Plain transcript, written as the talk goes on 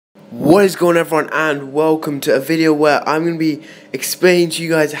What is going on, everyone, and welcome to a video where I'm going to be explaining to you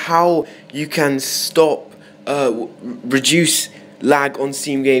guys how you can reduce lag on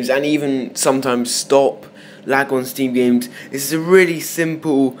Steam games, and even sometimes stop lag on Steam games. This is a really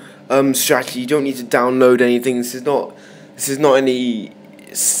simple strategy. You don't need to download anything. This is not any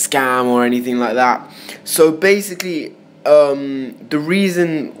scam or anything like that. So basically, the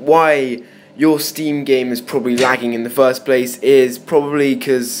reason why your Steam game is probably lagging in the first place is probably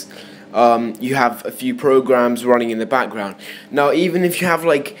because you have a few programs running in the background. Now, even if you have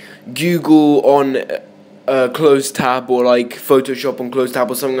like Google on a closed tab, or like Photoshop on closed tab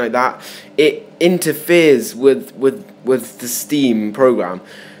or something like that, it interferes with the Steam program.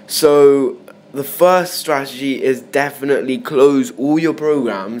 So the first strategy is definitely close all your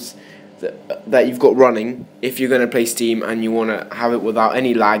programs that you've got running if you're going to play Steam and you want to have it without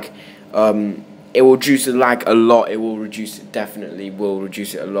any lag. It will reduce the lag a lot. It will reduce it, definitely will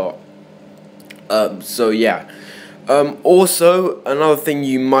reduce it a lot. So yeah. Also, another thing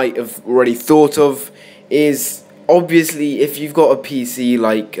you might have already thought of is, obviously, if you've got a PC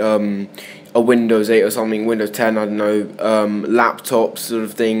like a Windows 8 or something, Windows 10, I don't know, laptop sort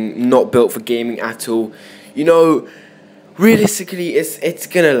of thing, not built for gaming at all, you know, realistically, it's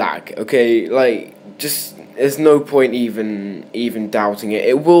gonna lag, okay? Like, just, there's no point even doubting it.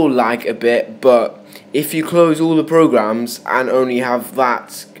 It will lag a bit, but if you close all the programs and only have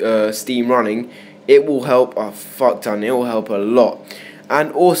that Steam running, it will help a fuck ton. It will help a lot.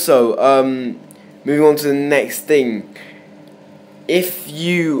 And also, moving on to the next thing, if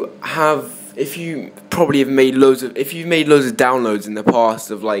you've made loads of downloads in the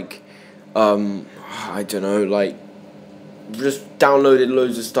past of like, I don't know, like, just downloaded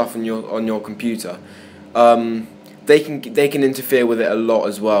loads of stuff on your computer, they can interfere with it a lot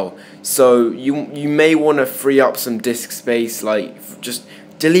as well. So you may want to free up some disk space, like just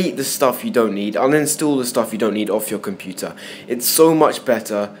delete the stuff you don't need, uninstall the stuff you don't need off your computer. It's so much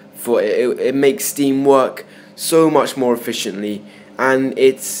better for it makes Steam work so much more efficiently, and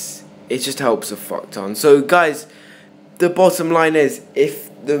it just helps a fuck ton. So guys, the bottom line is,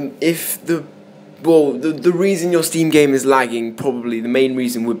 the reason your Steam game is lagging, probably the main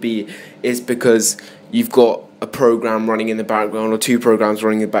reason is because you've got a program running in the background, or two programs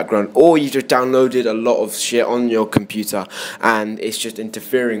running in the background, or you just downloaded a lot of shit on your computer and it's just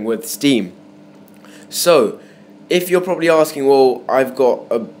interfering with Steam. So if you're probably asking, well, I've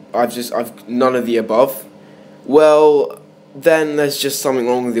none of the above, well, then there's just something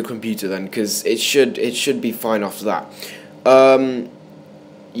wrong with your computer then, because it should be fine after that.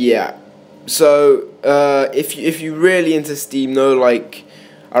 Yeah. So if you're really into Steam though, like,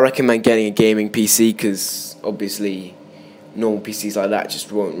 I recommend getting a gaming PC, because obviously normal PCs like that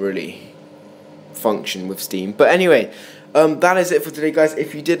just won't really function with Steam. But anyway, that is it for today, guys.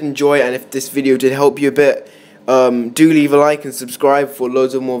 If you did enjoy and if this video did help you a bit, do leave a like and subscribe for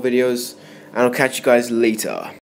loads of more videos, and I'll catch you guys later.